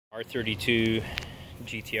R32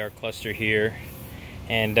 GT-R cluster here,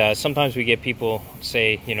 and sometimes we get people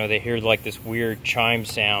say, you know, they hear like this weird chime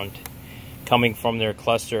sound coming from their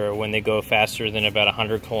cluster when they go faster than about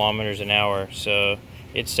 100 kilometers an hour. So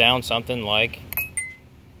it sounds something like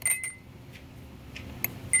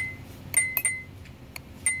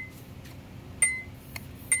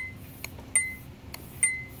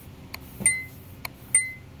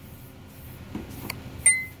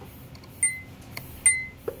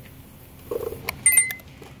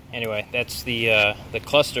anyway. That's the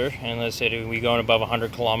cluster, and let's say we going above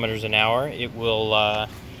 100 kilometers an hour, it will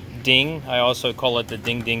ding. I also call it the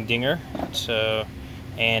ding ding dinger. So,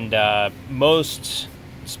 and most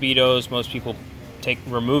speedos, most people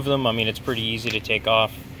remove them. I mean, it's pretty easy to take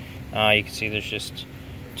off. You can see there's just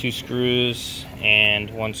 2 screws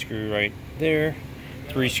and 1 screw right there.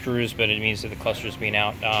 3 screws, but it means that the cluster's being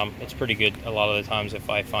out. It's pretty good a lot of the times if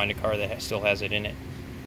I find a car that still has it in it.